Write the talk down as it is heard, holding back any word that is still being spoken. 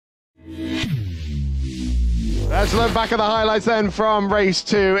Let's look back at the highlights then from race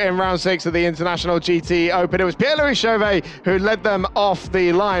 2 in round 6 of the International GT Open. It was Pierre-Louis Chauvet who led them off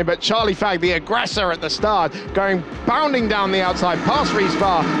the line, but Charlie Fagg, the aggressor at the start, going bounding down the outside past Rhys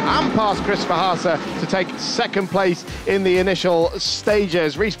Barr and past Christopher Haase to take second place in the initial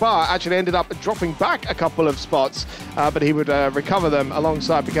stages. Rhys Barr actually ended up dropping back a couple of spots, but he would recover them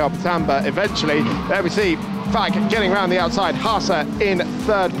alongside Mikael Pitamba eventually. There we see Fagg getting around the outside, Haase in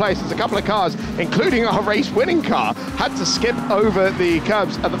third place. There's a couple of cars, including our race-winning car, had to skip over the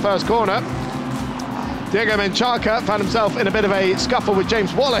curbs at the first corner. Diego Menchaca found himself in a bit of a scuffle with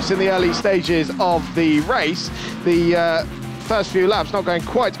James Wallace in the early stages of the race. The first few laps not going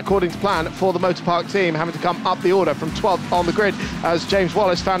quite according to plan for the Motor Park team, having to come up the order from 12th on the grid as James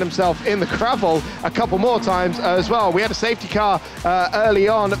Wallace found himself in the gravel a couple more times as well. We had a safety car early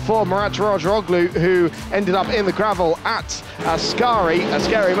on for Murat Rogeroglu, who ended up in the gravel at Ascari. A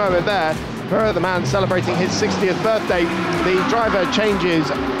scary moment there for the man celebrating his 60th birthday. The driver changes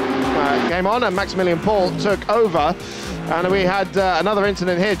came on and Maximilian Paul took over. And we had another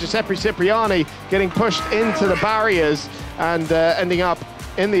incident here, Giuseppe Cipriani getting pushed into the barriers and ending up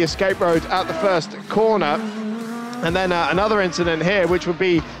in the escape road at the first corner. And then another incident here, which would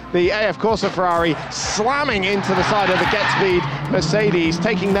be the AF Corsa Ferrari slamming into the side of the GetSpeed Mercedes,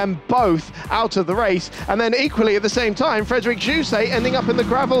 taking them both out of the race. And then equally at the same time, Frédéric Jousset ending up in the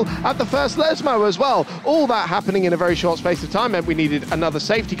gravel at the first Lesmo as well. All that happening in a very short space of time meant we needed another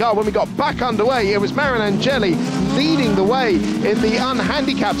safety car. When we got back underway, it was Marin Angeli leading the way in the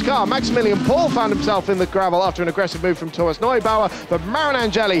unhandicapped car. Maximilian Paul found himself in the gravel after an aggressive move from Thomas Neubauer, but Marin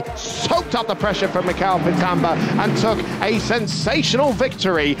Angeli soaked up the pressure from Mikael Pitamba and took a sensational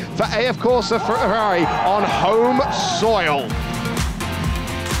victory for AF Corsa Ferrari on home soil.